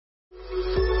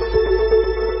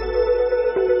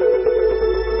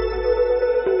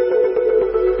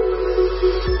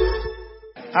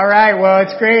All right. Well,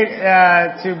 it's great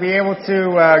to be able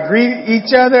to greet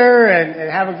each other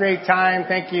and have a great time.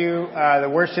 Thank you,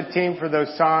 the worship team, for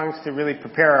those songs to really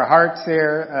prepare our hearts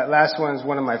there. Last one is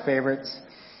one of my favorites.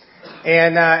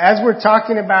 And as we're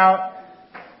talking about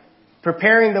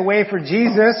preparing the way for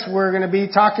Jesus, we're going to be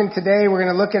talking today. We're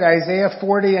going to look at Isaiah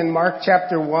 40 and Mark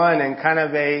chapter 1 and kind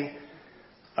of a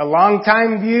long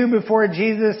time view before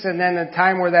Jesus, and then a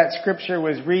time where that scripture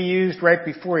was reused right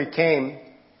before he came.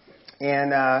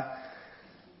 And,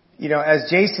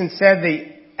 as Jason said,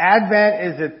 the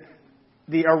Advent is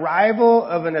the arrival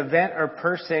of an event or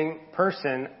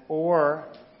person, or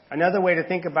another way to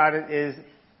think about it is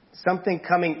something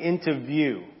coming into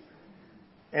view.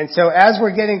 And so as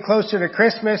we're getting closer to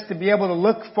Christmas, to be able to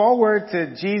look forward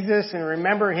to Jesus and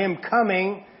remember him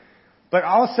coming, but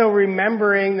also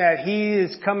remembering that he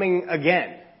is coming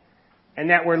again, and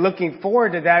that we're looking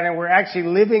forward to that, and we're actually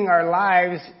living our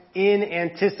lives in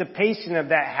anticipation of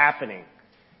that happening.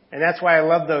 And that's why I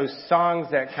love those songs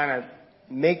that kind of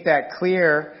make that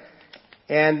clear.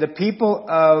 And the people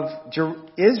of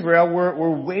Israel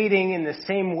were waiting in the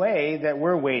same way that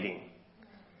we're waiting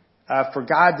for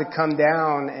God to come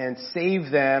down and save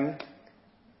them,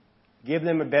 give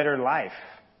them a better life,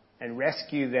 and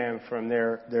rescue them from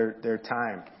their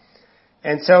time.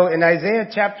 And so in Isaiah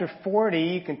chapter 40,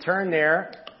 you can turn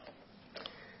there.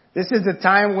 This is the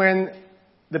time when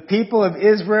the people of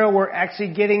Israel were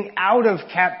actually getting out of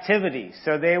captivity.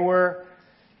 So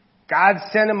God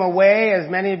sent them away,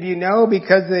 as many of you know,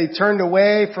 because they turned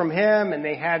away from him and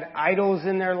they had idols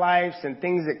in their lives and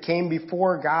things that came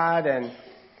before God. And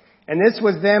this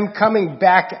was them coming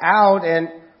back out. And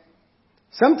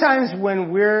sometimes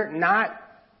when we're not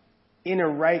in a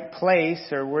right place,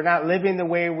 or we're not living the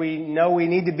way we know we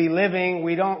need to be living,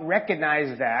 we don't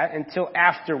recognize that until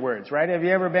afterwards, right? Have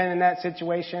you ever been in that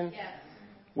situation? Yes.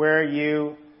 Where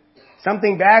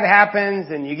something bad happens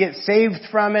and you get saved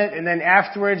from it, and then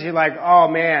afterwards you're like, oh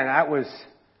man,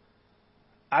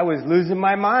 I was losing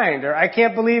my mind, or I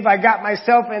can't believe I got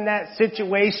myself in that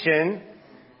situation.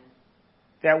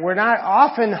 That we're not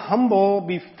often humble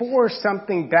before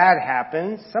something bad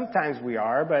happens. Sometimes we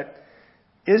are, but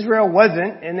Israel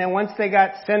wasn't. And then once they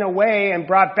got sent away and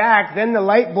brought back, then the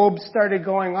light bulbs started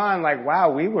going on, like,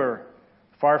 wow, we were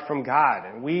far from God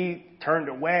and we turned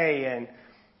away. And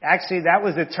actually, that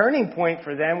was a turning point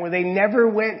for them, where they never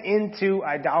went into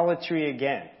idolatry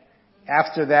again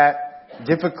after that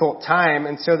difficult time.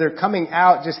 And so they're coming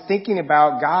out just thinking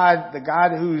about God, the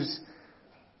God who's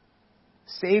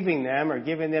saving them or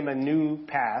giving them a new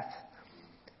path.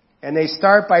 And they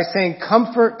start by saying,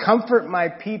 comfort my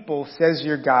people, says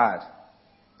your God.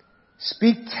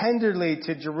 Speak tenderly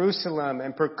to Jerusalem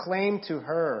and proclaim to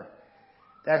her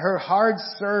that her hard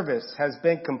service has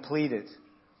been completed,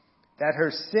 that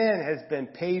her sin has been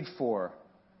paid for,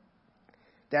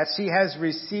 that she has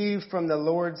received from the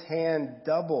Lord's hand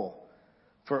double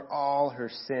for all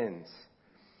her sins.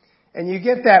 And you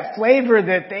get that flavor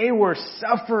that they were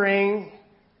suffering,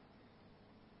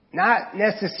 not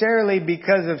necessarily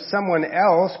because of someone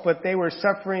else, but they were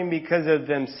suffering because of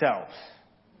themselves.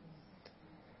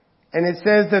 And it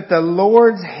says that the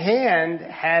Lord's hand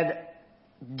had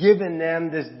given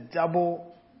them this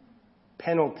double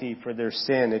penalty for their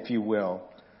sin, if you will.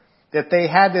 That they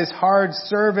had this hard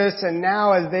service, and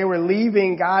now as they were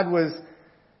leaving,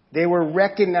 they were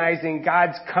recognizing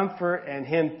God's comfort and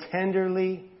him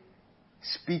tenderly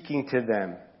speaking to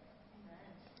them.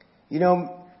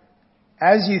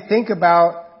 As you think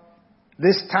about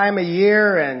this time of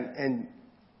year and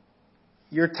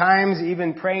your times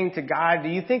even praying to God, do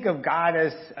you think of God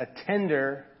as a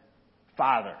tender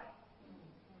father?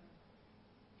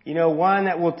 One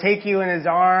that will take you in his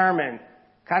arm and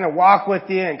kind of walk with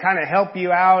you and kind of help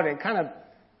you out and kind of,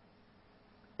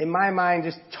 in my mind,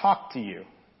 just talk to you.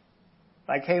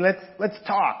 Like, hey, let's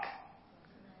talk.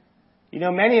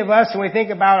 Many of us, when we think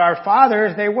about our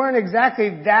fathers, they weren't exactly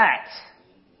that.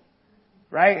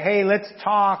 Right? Hey, let's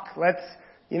talk. Let's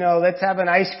have an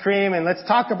ice cream and let's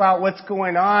talk about what's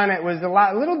going on. It was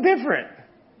a little different.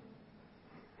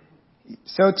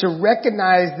 So to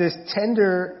recognize this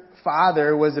tender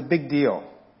father was a big deal,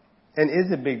 and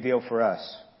is a big deal for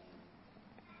us.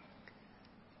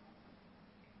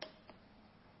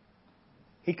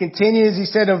 He continues, he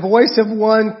said, a voice of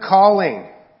one calling,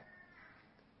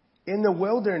 in the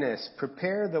wilderness,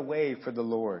 prepare the way for the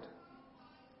Lord.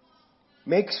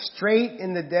 Make straight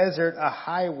in the desert a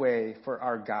highway for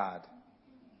our God.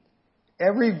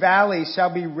 Every valley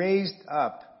shall be raised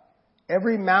up,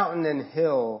 every mountain and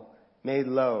hill made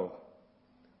low.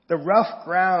 The rough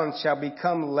ground shall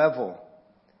become level,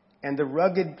 and the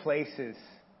rugged places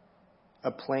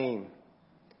a plain.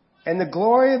 And the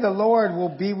glory of the Lord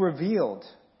will be revealed,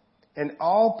 and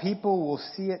all people will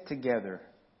see it together.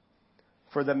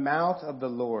 For the mouth of the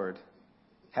Lord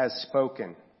has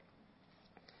spoken.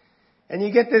 And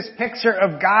you get this picture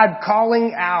of God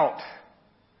calling out,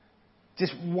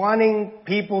 just wanting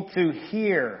people to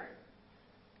hear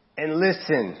and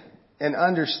listen and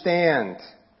understand.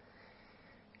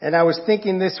 And I was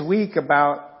thinking this week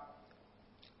about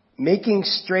making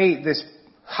straight this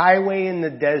highway in the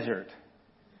desert.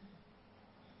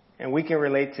 And we can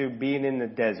relate to being in the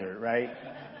desert, right?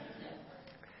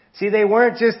 See, they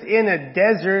weren't just in a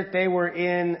desert, they were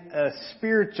in a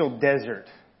spiritual desert.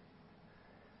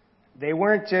 They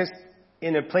weren't just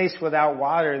in a place without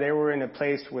water, they were in a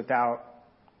place without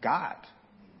God.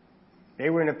 They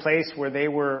were in a place where they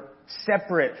were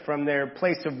separate from their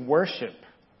place of worship.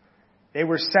 They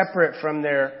were separate from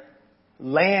their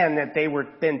land that they were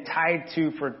been tied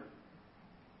to for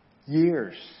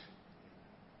years.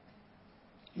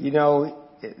 You know,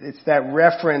 it's that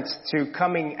reference to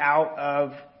coming out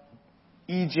of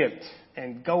Egypt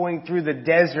and going through the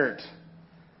desert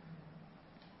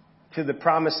to the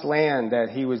promised land that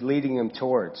he was leading them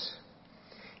towards.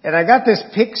 And I got this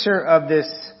picture of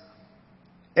this,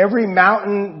 every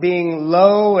mountain being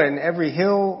low and every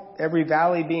hill, every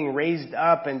valley being raised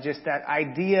up, and just that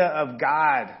idea of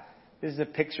God. This is a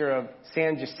picture of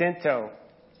San Jacinto.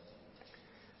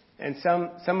 And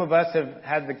some of us have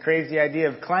had the crazy idea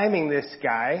of climbing this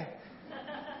guy.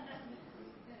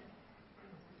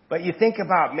 But you think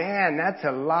about, man, that's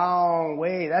a long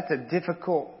way. That's a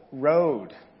difficult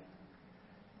road.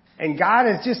 And God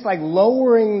is just like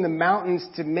lowering the mountains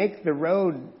to make the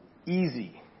road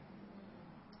easy.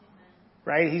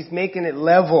 Right? He's making it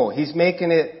level. He's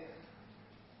making it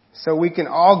so we can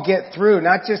all get through.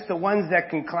 Not just the ones that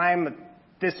can climb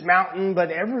this mountain,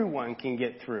 but everyone can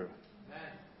get through.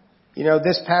 You know,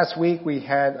 this past week we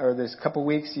had, or this couple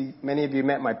weeks, many of you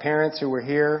met my parents who were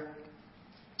here.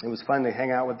 It was fun to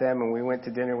hang out with them, and we went to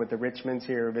dinner with the Richmonds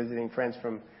here, visiting friends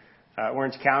from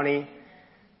Orange County.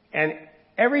 And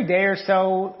every day or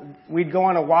so, we'd go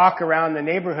on a walk around the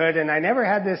neighborhood, and I never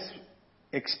had this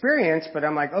experience, but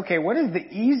I'm like, okay, what is the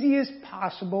easiest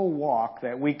possible walk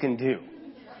that we can do?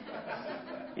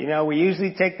 You know, we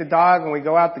usually take the dog and we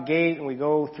go out the gate and we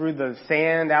go through the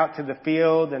sand out to the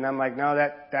field, and I'm like, no,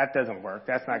 that doesn't work.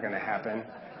 That's not going to happen.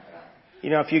 You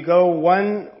know, if you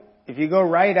go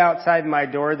right outside my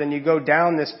door, then you go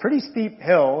down this pretty steep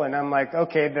hill, and I'm like,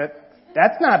 okay,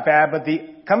 that's not bad, but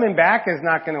the coming back is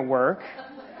not going to work.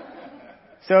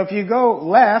 So if you go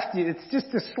left, it's just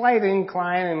a slight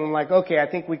incline, and I'm like, okay, I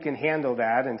think we can handle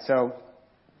that. And so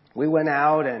we went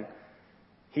out, and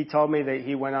he told me that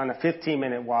he went on a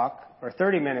 15-minute walk or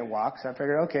 30-minute walk. So I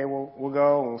figured, okay, we'll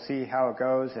go and we'll see how it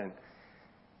goes. And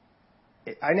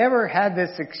I never had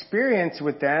this experience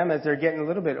with them as they're getting a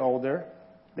little bit older.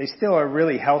 They still are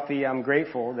really healthy. I'm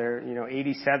grateful. They're,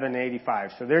 87,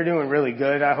 85. So they're doing really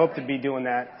good. I hope to be doing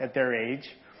that at their age.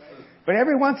 But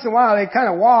every once in a while they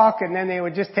kind of walk, and then they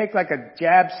would just take like a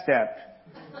jab step.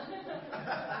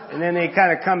 And then they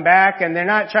kind of come back, and they're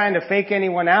not trying to fake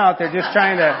anyone out. They're just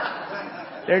trying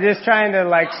to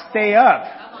like stay up.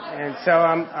 And so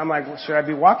I'm like, well, should I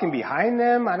be walking behind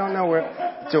them? I don't know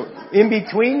where. So in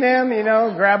between them,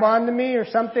 grab onto me or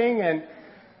something. And,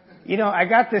 I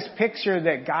got this picture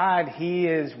that God, He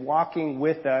is walking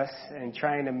with us and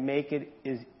trying to make it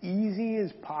as easy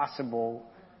as possible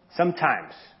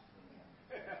sometimes.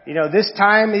 This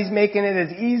time He's making it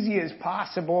as easy as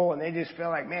possible, and they just feel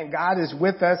like, man, God is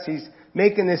with us. He's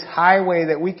making this highway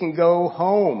that we can go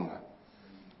home.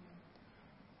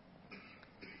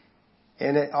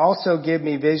 And it also gave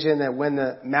me vision that when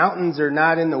the mountains are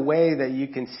not in the way, that you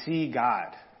can see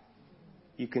God.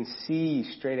 You can see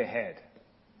straight ahead.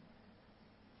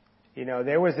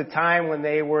 There was a time when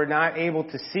they were not able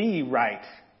to see right.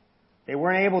 They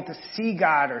weren't able to see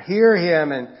God or hear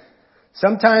Him. And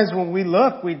sometimes when we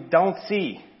look, we don't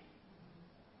see.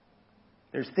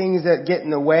 There's things that get in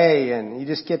the way, and you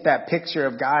just get that picture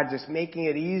of God just making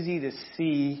it easy to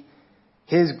see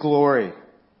His glory.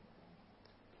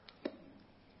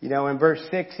 In verse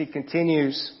 6, He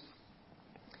continues,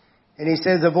 and He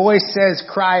says, "A voice says,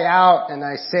 'Cry out,' and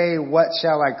I say, 'What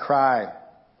shall I cry?'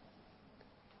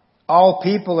 All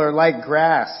people are like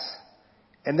grass,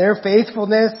 and their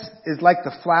faithfulness is like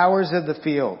the flowers of the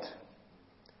field.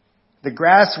 The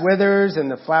grass withers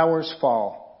and the flowers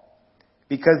fall,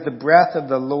 because the breath of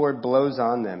the Lord blows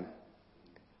on them.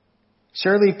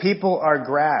 Surely people are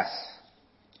grass.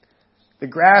 The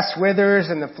grass withers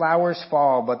and the flowers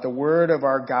fall, but the word of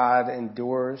our God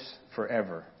endures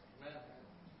forever."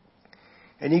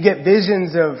 And you get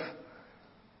visions of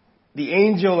the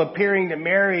angel appearing to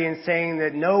Mary and saying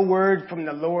that no word from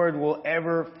the Lord will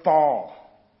ever fall,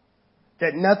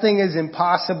 that nothing is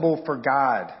impossible for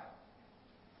God.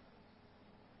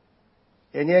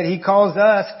 And yet he calls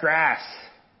us grass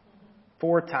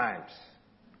 4 times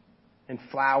and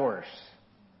flowers.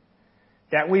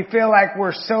 That we feel like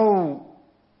we're so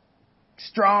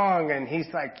strong, and he's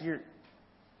like,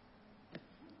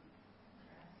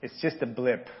 it's just a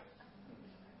blip.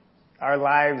 Our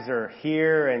lives are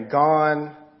here and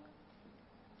gone.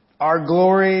 Our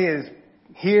glory is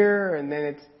here and then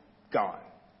it's gone.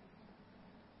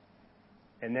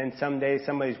 And then someday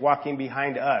somebody's walking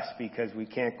behind us because we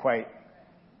can't quite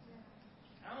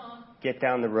get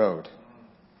down the road.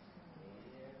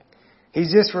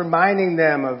 He's just reminding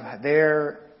them of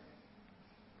their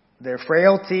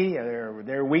frailty,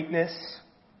 their weakness.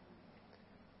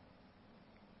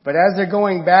 But as they're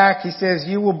going back, he says,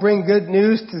 you will bring good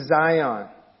news to Zion.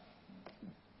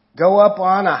 Go up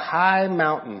on a high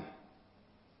mountain.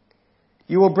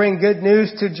 You will bring good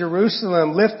news to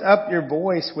Jerusalem. Lift up your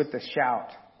voice with a shout.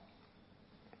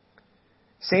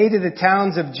 Say to the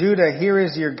towns of Judah, here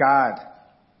is your God.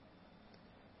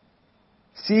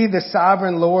 See, the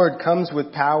sovereign Lord comes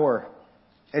with power,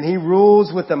 and he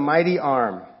rules with a mighty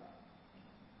arm.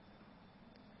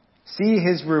 See,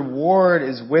 his reward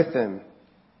is with him,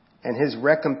 and his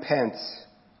recompense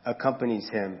accompanies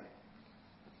him.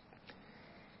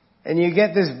 And you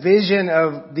get this vision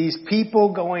of these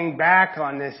people going back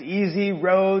on this easy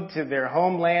road to their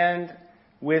homeland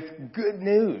with good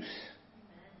news.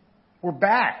 We're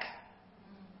back.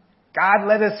 God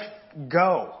let us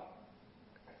go.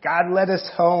 God led us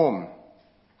home.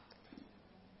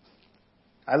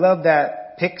 I love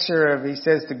that picture of, he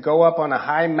says, to go up on a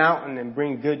high mountain and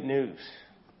bring good news.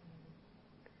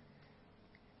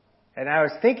 And I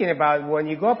was thinking about when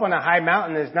you go up on a high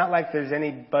mountain, it's not like there's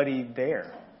anybody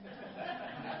there.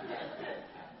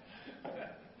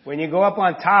 When you go up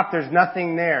on top, there's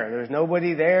nothing there. There's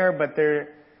nobody there, but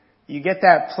you get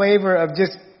that flavor of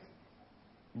just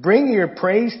bring your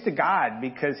praise to God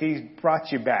because he's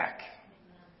brought you back.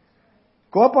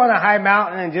 Go up on a high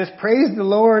mountain and just praise the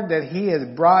Lord that he has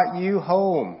brought you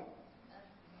home.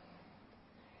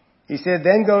 He said,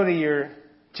 then go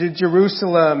to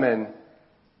Jerusalem and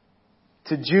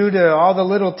to Judah, all the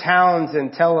little towns,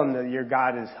 and tell them that your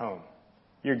God is home.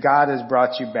 Your God has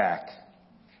brought you back.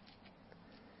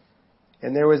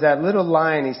 And there was that little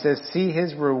line, he says, see,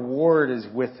 his reward is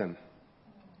with him.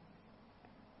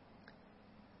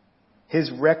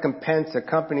 His recompense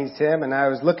accompanies him. And I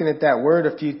was looking at that word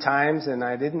a few times and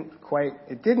it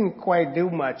didn't quite do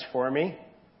much for me.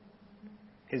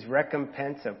 His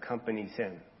recompense accompanies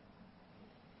him.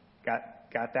 Got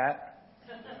that?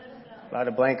 A lot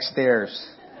of blank stares.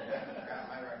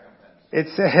 It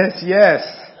says, yes,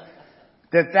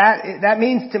 that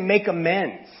means to make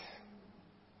amends.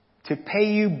 To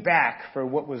pay you back for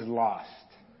what was lost.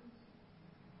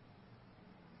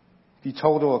 If you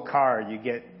total a car,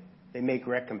 they make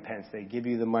recompense. They give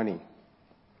you the money.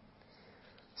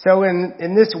 So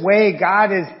in this way,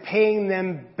 God is paying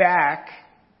them back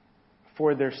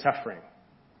for their suffering.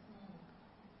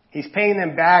 He's paying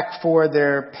them back for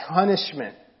their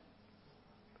punishment.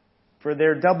 For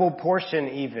their double portion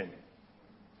even.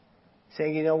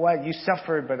 Saying, you know what? You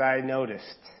suffered, but I noticed.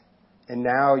 And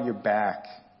now you're back.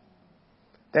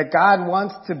 That God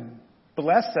wants to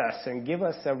bless us and give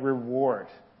us a reward.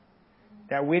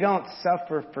 That we don't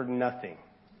suffer for nothing.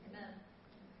 Amen.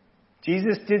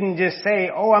 Jesus didn't just say,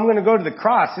 I'm going to go to the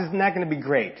cross. Isn't that going to be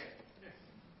great?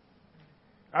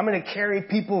 I'm going to carry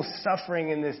people's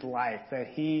suffering in this life. That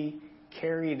he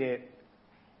carried it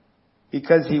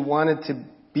because he wanted to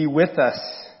be with us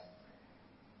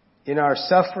in our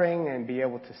suffering and be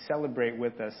able to celebrate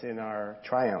with us in our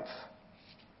triumph.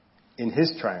 In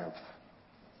his triumph.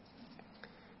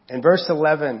 In verse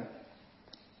 11,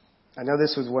 I know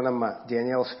this was one of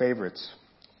Danielle's favorites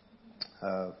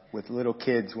with little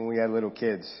kids, when we had little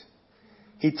kids.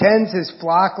 He tends his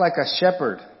flock like a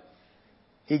shepherd.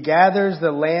 He gathers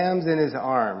the lambs in his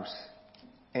arms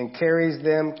and carries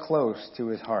them close to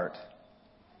his heart.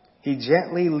 He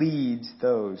gently leads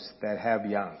those that have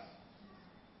young.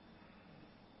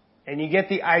 And you get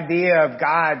the idea of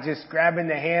God just grabbing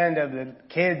the hand of the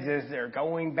kids as they're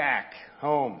going back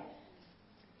home.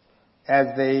 As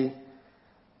they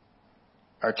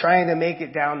are trying to make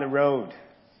it down the road.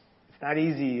 It's not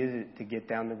easy, is it, to get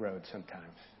down the road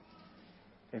sometimes.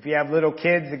 If you have little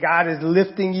kids, God is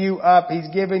lifting you up. He's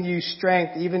giving you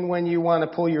strength even when you want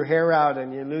to pull your hair out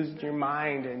and you're losing your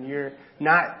mind and you're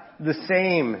not the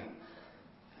same.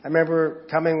 I remember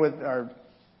coming with our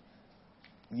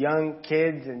young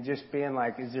kids and just being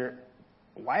like,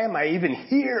 why am I even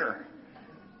here?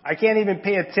 I can't even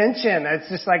pay attention. It's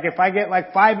just like if I get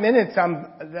like 5 minutes,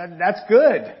 that's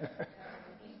good.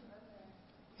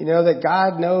 You know, that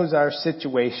God knows our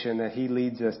situation, that He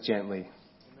leads us gently.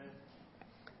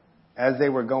 As they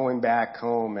were going back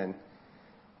home, and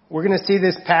we're going to see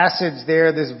this passage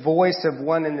there, this voice of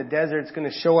one in the desert. It's going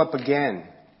to show up again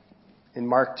in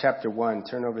Mark chapter 1.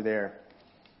 Turn over there.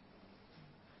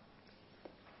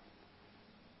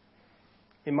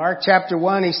 In Mark chapter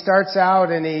 1, he starts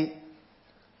out and he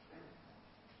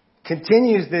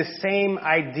continues this same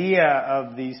idea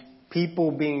of these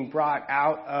people being brought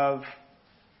out of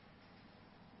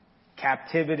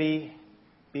captivity,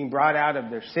 being brought out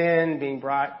of their sin, being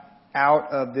brought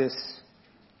out of this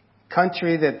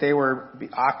country that they were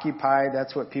occupied.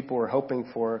 That's what people were hoping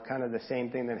for, kind of the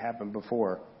same thing that happened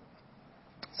before.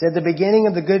 It said the beginning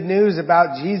of the good news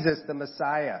about Jesus, the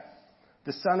Messiah,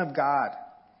 the Son of God.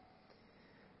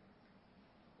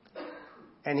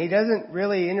 And he doesn't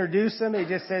really introduce them. He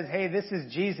just says, hey, this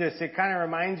is Jesus. It kind of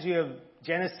reminds you of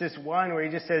Genesis 1 where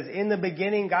he just says, in the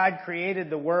beginning, God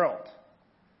created the world.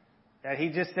 That he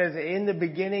just says, in the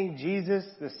beginning, Jesus,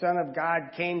 the Son of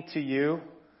God, came to you.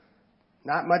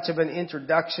 Not much of an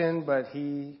introduction, but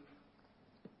he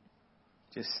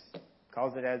just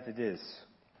calls it as it is.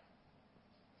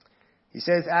 He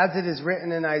says, as it is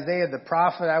written in Isaiah the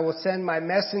prophet, I will send my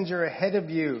messenger ahead of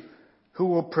you who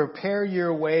will prepare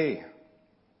your way.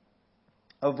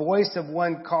 A voice of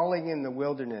one calling in the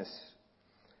wilderness.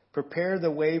 Prepare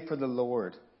the way for the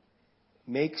Lord.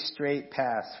 Make straight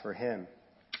paths for Him.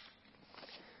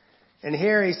 And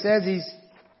here he says he's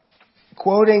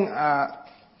quoting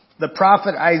the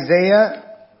prophet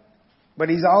Isaiah, but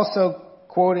he's also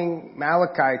quoting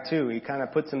Malachi too. He kind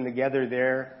of puts them together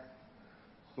there.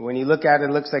 When you look at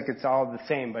it, it looks like it's all the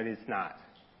same, but it's not.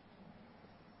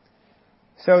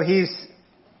 So he's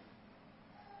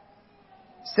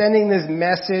sending this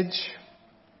message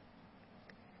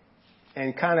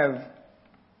and kind of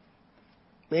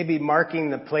maybe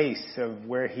marking the place of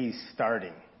where he's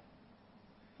starting.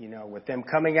 You know, with them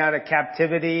coming out of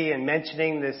captivity and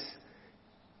mentioning this,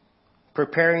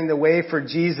 preparing the way for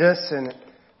Jesus. And it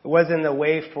wasn't a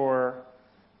way for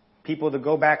people to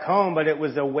go back home, but it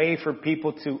was a way for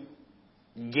people to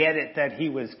get it that He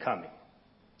was coming.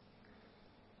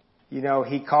 You know,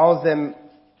 He calls them,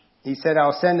 He said,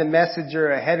 I'll send a messenger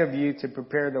ahead of you to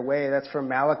prepare the way. That's from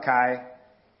Malachi.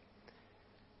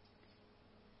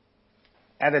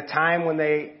 At a time when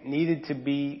they needed to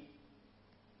be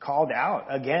called out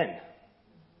again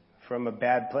from a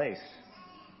bad place.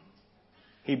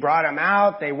 He brought them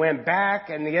out, they went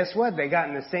back, and guess what? They got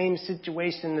in the same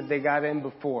situation that they got in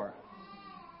before.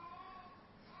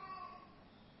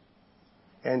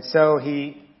 And so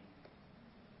He...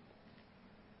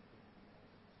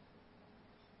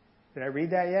 Did I read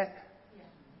that yet?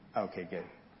 Yeah. Okay, good.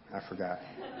 I forgot.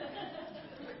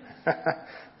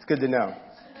 It's good to know.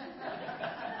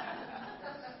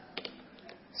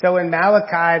 So in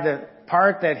Malachi, the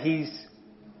part that he,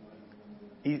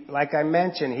 like I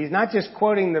mentioned, he's not just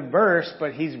quoting the verse,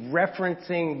 but he's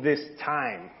referencing this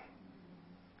time.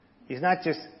 He's not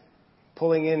just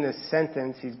pulling in this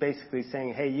sentence. He's basically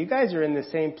saying, hey, you guys are in the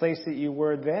same place that you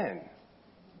were then.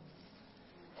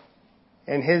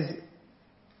 And his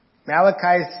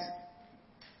Malachi's,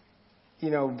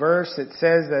 verse, it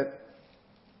says that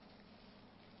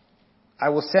I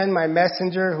will send my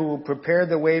messenger who will prepare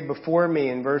the way before me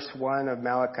in verse 1 of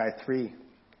Malachi 3.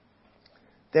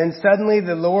 Then suddenly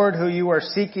the Lord who you are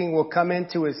seeking will come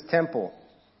into His temple.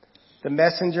 The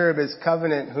messenger of His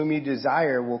covenant whom you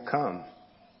desire will come.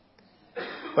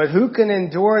 But who can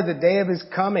endure the day of His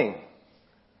coming?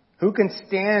 Who can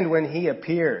stand when He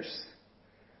appears?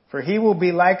 For He will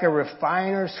be like a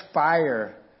refiner's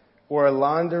fire or a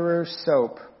launderer's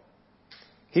soap.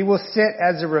 He will sit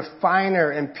as a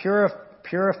refiner and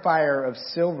purifier of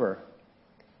silver.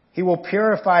 He will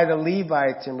purify the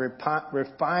Levites and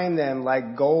refine them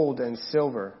like gold and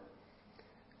silver.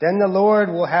 Then the Lord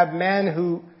will have men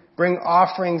who bring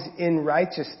offerings in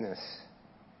righteousness.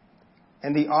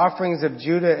 And the offerings of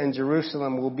Judah and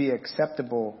Jerusalem will be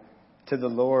acceptable to the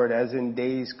Lord as in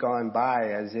days gone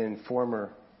by, as in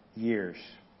former years.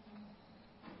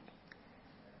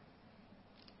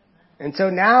 And so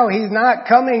now He's not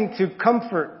coming to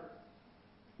comfort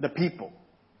the people.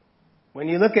 When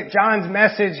you look at John's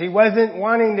message, he wasn't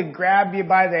wanting to grab you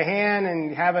by the hand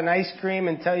and have an ice cream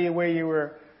and tell you where you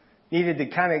needed to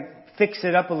kind of fix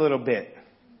it up a little bit.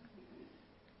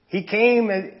 He came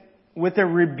with a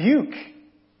rebuke.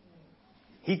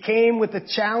 He came with a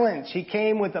challenge. He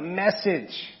came with a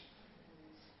message.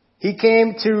 He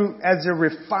came as a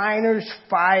refiner's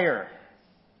fire.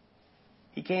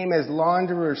 He came as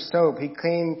launderer's soap. He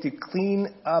came to clean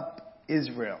up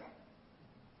Israel.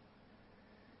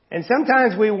 And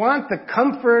sometimes we want the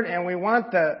comfort and we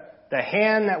want the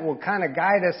hand that will kind of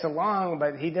guide us along,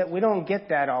 but we don't get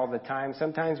that all the time.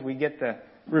 Sometimes we get the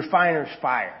refiner's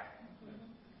fire.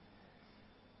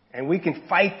 And we can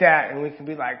fight that and we can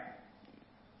be like,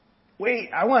 wait,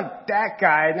 I want that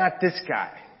guy, not this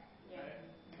guy.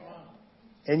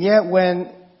 And yet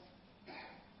when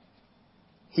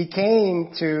he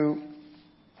came to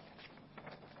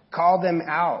call them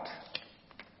out,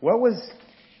 what was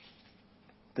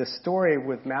the story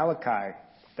with Malachi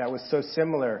that was so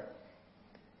similar?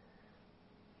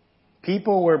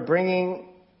 People were bringing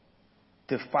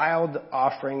defiled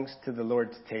offerings to the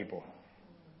Lord's table.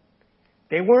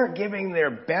 They weren't giving their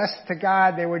best to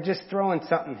God. They were just throwing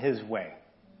something His way.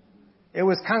 It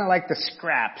was kind of like the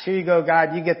scraps. Here you go,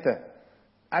 God. You get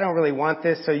I don't really want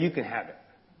this, so you can have it.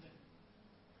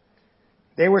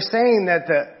 They were saying that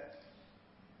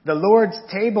the Lord's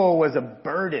table was a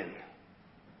burden.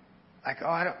 Like, oh,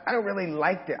 I don't really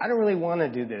like this. I don't really want to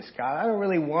do this, God. I don't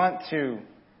really want to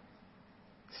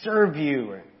serve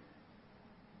you.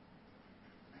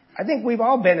 I think we've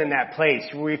all been in that place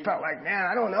where we felt like, man,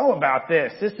 I don't know about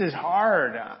this. This is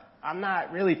hard. I'm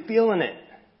not really feeling it.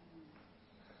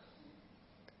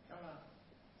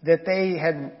 That they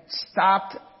had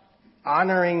stopped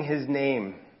honoring His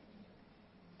name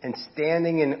and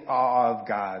standing in awe of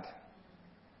God.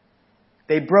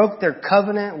 They broke their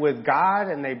covenant with God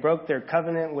and they broke their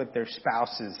covenant with their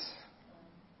spouses.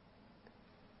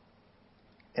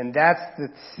 And that's the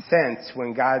sense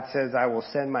when God says, I will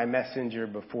send my messenger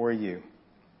before you.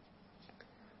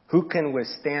 Who can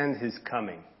withstand His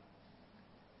coming?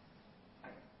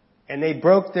 And they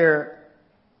broke their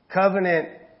covenant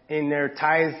in their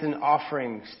tithes and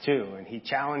offerings too. And He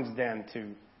challenged them to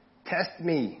test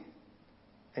me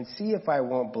and see if I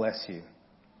won't bless you.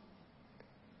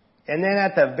 And then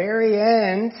at the very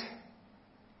end,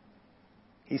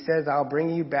 He says, I'll bring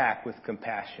you back with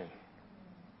compassion.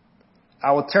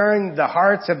 I will turn the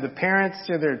hearts of the parents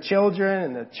to their children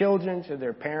and the children to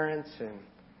their parents. And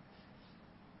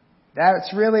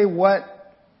that's really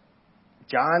what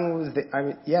John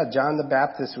the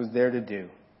Baptist was there to do.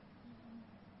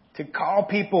 To call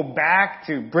people back,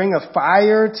 to bring a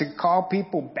fire, to call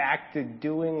people back to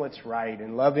doing what's right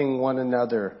and loving one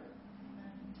another.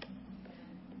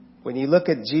 When you look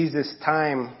at Jesus'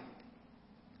 time,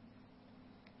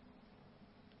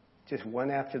 just one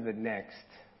after the next,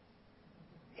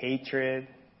 hatred,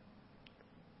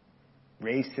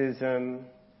 racism,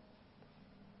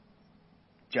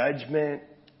 judgment,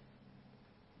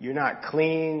 you're not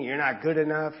clean, you're not good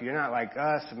enough, you're not like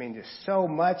us. I mean, just so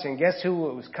much. And guess who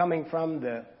it was coming from?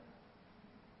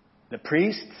 The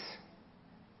priests,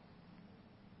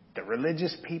 the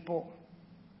religious people.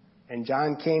 And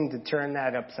John came to turn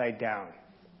that upside down.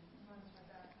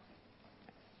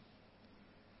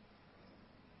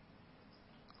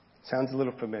 Sounds a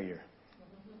little familiar.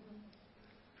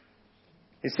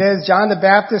 It says, John the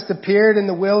Baptist appeared in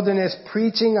the wilderness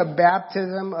preaching a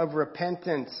baptism of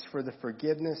repentance for the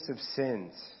forgiveness of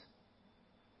sins.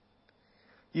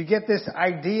 You get this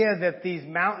idea that these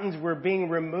mountains were being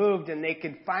removed and they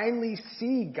could finally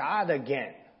see God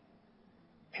again.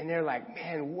 And they're like,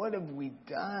 man, what have we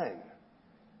done?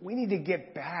 We need to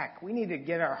get back. We need to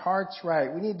get our hearts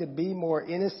right. We need to be more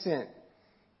innocent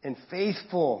and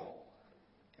faithful.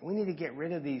 We need to get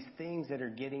rid of these things that are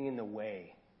getting in the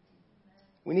way.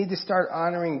 We need to start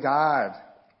honoring God.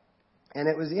 And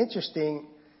it was interesting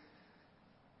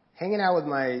hanging out with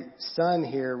my son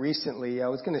here recently. I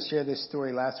was going to share this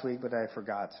story last week, but I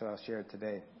forgot, so I'll share it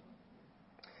today.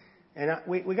 And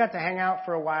we got to hang out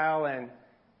for a while, and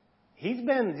he's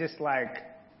been just like,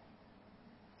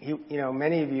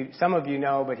 some of you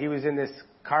know, but he was in this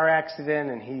car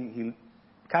accident, and he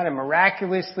kind of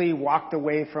miraculously walked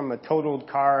away from a totaled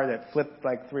car that flipped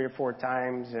like 3 or 4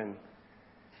 times,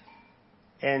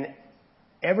 and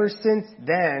ever since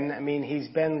then, I mean, he's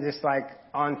been just like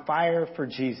on fire for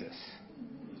Jesus.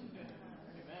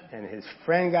 And his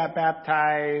friend got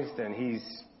baptized, and he's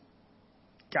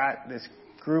got this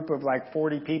group of like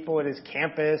 40 people at his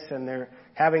campus, and they're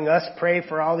having us pray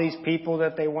for all these people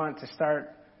that they want to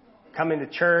start coming to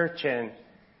church. And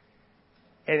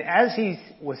as he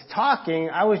was talking,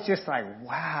 I was just like,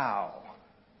 wow.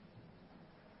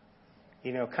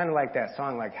 You know, kind of like that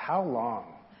song, like, how long?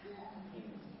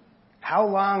 How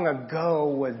long ago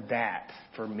was that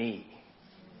for me?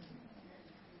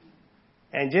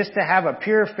 And just to have a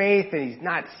pure faith, and he's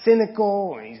not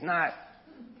cynical, and he's not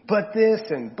but this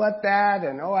and but that,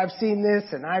 and oh, I've seen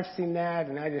this and I've seen that,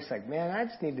 and I just like, man, I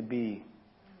just need to be.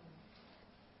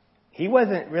 he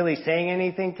wasn't really saying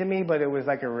anything to me, but it was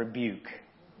like a rebuke.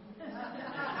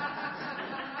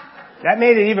 That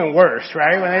made it even worse,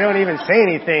 right? When they don't even say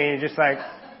anything, you're just like,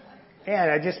 man,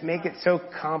 I just make it so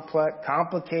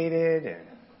complicated and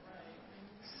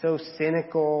so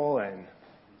cynical. And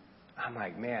I'm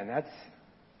like, man,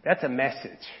 that's a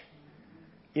message.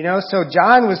 You know, so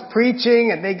John was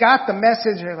preaching and they got the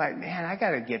message. They're like, man, I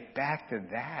got to get back to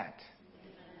that.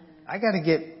 I got to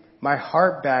get my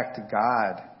heart back to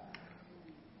God.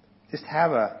 Just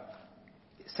have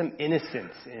some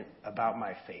innocence about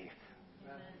my faith.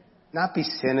 Not be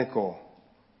cynical.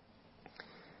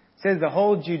 It says the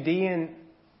whole Judean,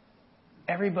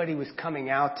 everybody was coming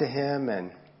out to him,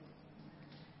 and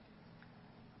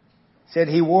said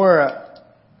he wore a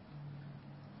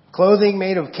clothing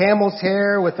made of camel's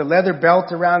hair with a leather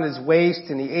belt around his waist,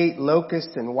 and he ate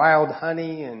locusts and wild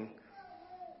honey. And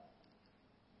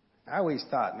I always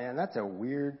thought, man, that's a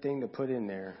weird thing to put in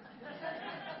there.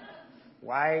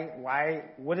 Why,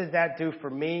 what does that do for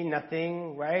me?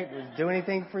 Nothing, right? Does it do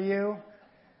anything for you?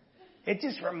 It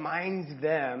just reminds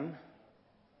them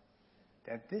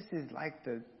that this is like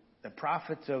the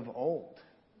prophets of old.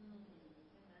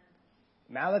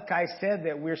 Malachi said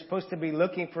that we're supposed to be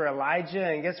looking for Elijah,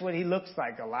 and guess what he looks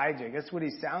like? Elijah. Guess what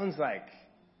he sounds like?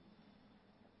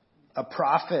 A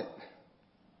prophet.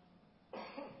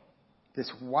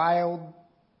 This wild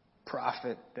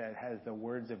prophet that has the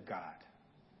words of God.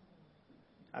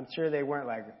 I'm sure they weren't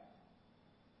like,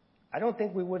 I don't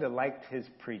think we would have liked his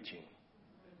preaching.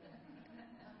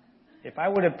 If I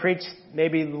would have preached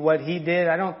maybe what he did,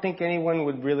 I don't think anyone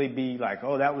would really be like,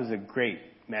 oh, that was a great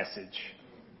message.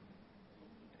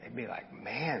 They'd be like,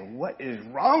 man, what is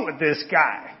wrong with this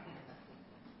guy?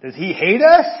 Does he hate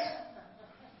us?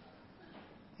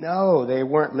 No, they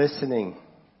weren't listening.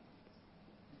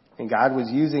 And God was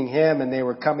using him, and they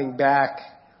were coming back.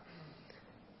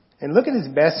 And look at his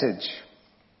message.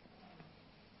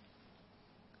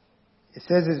 It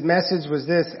says his message was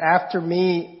this: after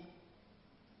me.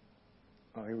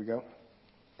 Oh, here we go.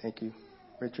 Thank you,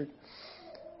 Richard.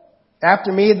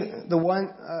 After me,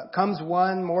 comes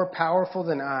one more powerful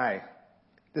than I,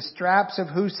 the straps of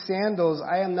whose sandals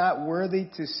I am not worthy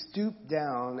to stoop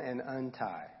down and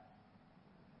untie.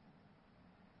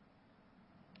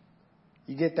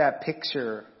 You get that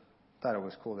picture. Thought it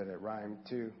was cool that it rhymed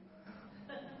too.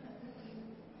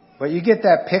 But you get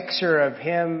that picture of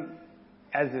him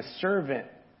as a servant.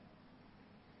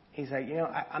 He's like,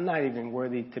 I'm not even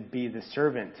worthy to be the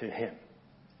servant to him.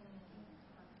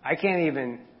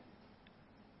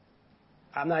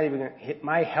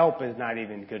 My help is not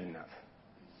even good enough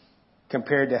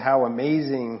compared to how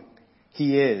amazing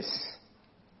he is.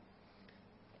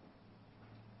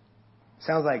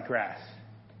 Sounds like grass.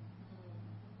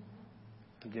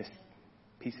 I'm just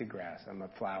a piece of grass. I'm a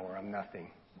flower. I'm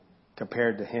nothing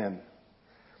compared to him.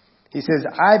 He says,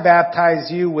 I baptize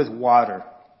you with water,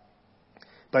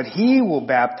 but he will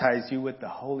baptize you with the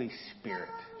Holy Spirit.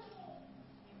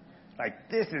 Like,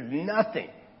 this is nothing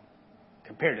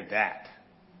compared to that.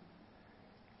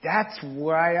 That's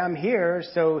why I'm here,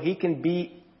 so he can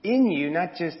be in you,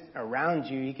 not just around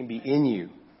you, he can be in you.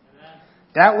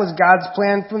 That was God's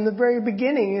plan from the very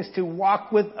beginning, is to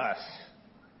walk with us.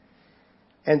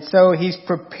 And so he's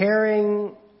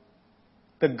preparing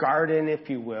the garden, if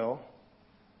you will,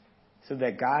 so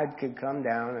that God could come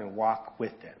down and walk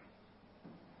with them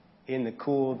in the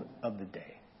cool of the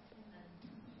day.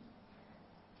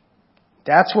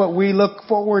 That's what we look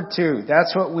forward to.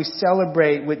 That's what we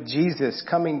celebrate with Jesus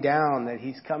coming down, that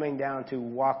he's coming down to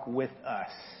walk with us.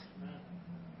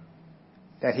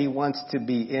 That he wants to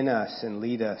be in us and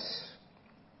lead us.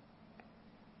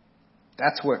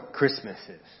 That's what Christmas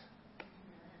is.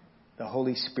 The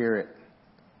Holy Spirit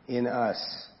in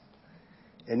us.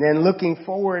 And then looking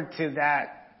forward to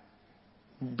that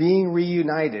being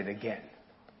reunited again.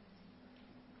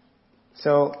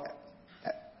 So,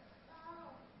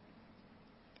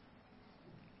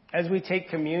 as we take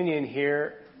communion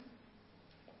here,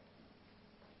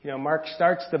 Mark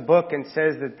starts the book and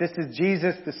says that this is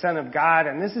Jesus, the Son of God,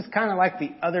 and this is kind of like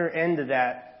the other end of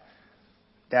that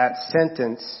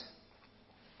sentence,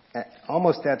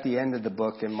 almost at the end of the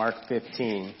book in Mark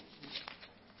 15.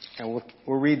 And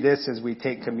we'll read this as we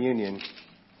take communion.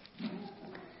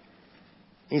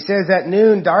 He says, at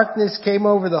noon, darkness came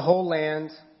over the whole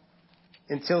land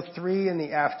until 3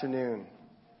 p.m.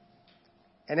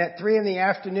 And at 3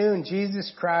 p.m,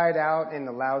 Jesus cried out in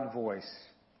a loud voice,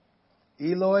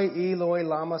 Eloi, Eloi,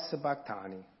 lama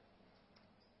sabachthani,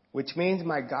 which means,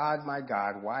 my God,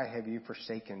 why have you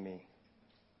forsaken me?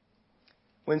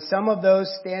 When some of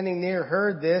those standing near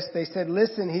heard this, they said,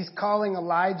 listen, he's calling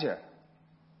Elijah.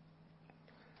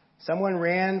 Someone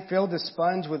ran, filled a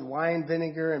sponge with wine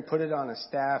vinegar, and put it on a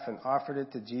staff and offered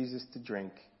it to Jesus to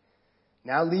drink.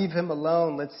 Now leave him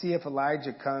alone. Let's see if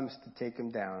Elijah comes to take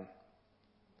him down.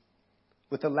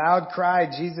 With a loud cry,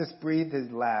 Jesus breathed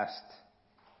his last.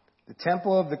 The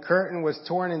temple of the curtain was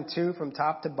torn in two from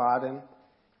top to bottom.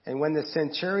 And when the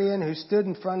centurion who stood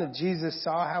in front of Jesus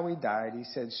saw how he died, he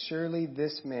said, "Surely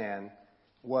this man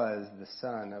was the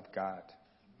Son of God."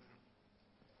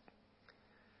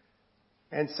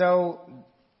 And so,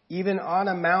 even on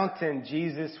a mountain,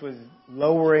 Jesus was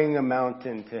lowering a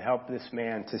mountain to help this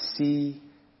man to see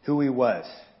who he was.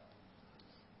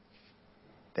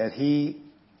 That he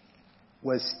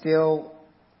was still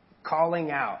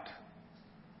calling out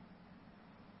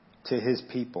to his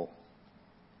people.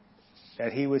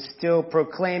 That he was still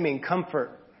proclaiming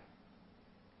comfort.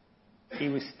 He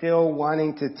was still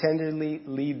wanting to tenderly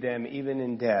lead them even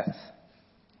in death.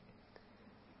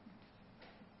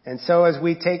 And so as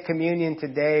we take communion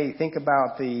today, think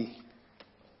about the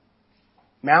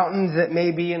mountains that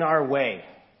may be in our way.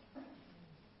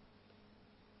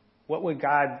 What would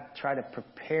God try to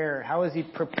prepare? How is he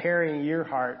preparing your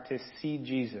heart to see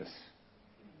Jesus?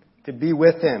 To be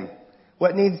with him?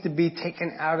 What needs to be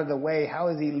taken out of the way? How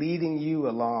is he leading you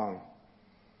along?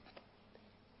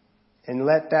 And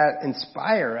let that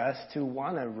inspire us to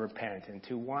want to repent and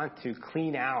to want to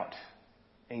clean out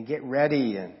and get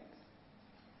ready, and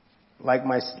like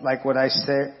what I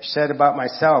said about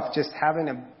myself, just having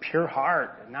a pure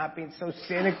heart and not being so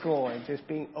cynical and just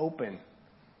being open.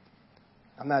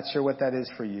 I'm not sure what that is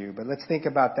for you, but let's think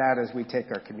about that as we take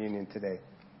our communion today.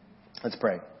 Let's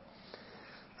pray.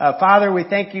 Father, we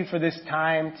thank you for this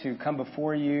time to come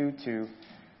before you, to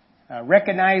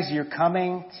recognize your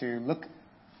coming, to look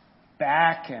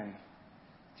back and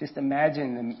just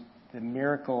imagine the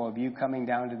miracle of you coming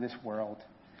down to this world.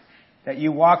 That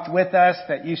you walked with us,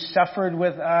 that you suffered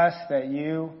with us, that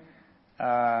you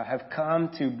have come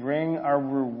to bring our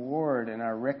reward and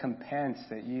our recompense,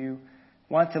 that you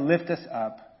want to lift us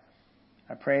up.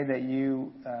 I pray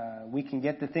that we can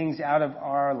get the things out of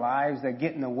our lives that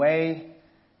get in the way,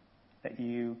 that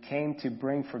you came to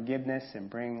bring forgiveness and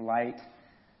bring light.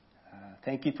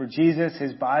 Thank you for Jesus,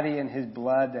 his body and his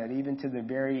blood, that even to the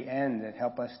very end that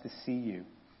help us to see you.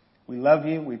 We love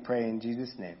you. We pray in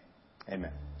Jesus' name.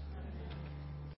 Amen.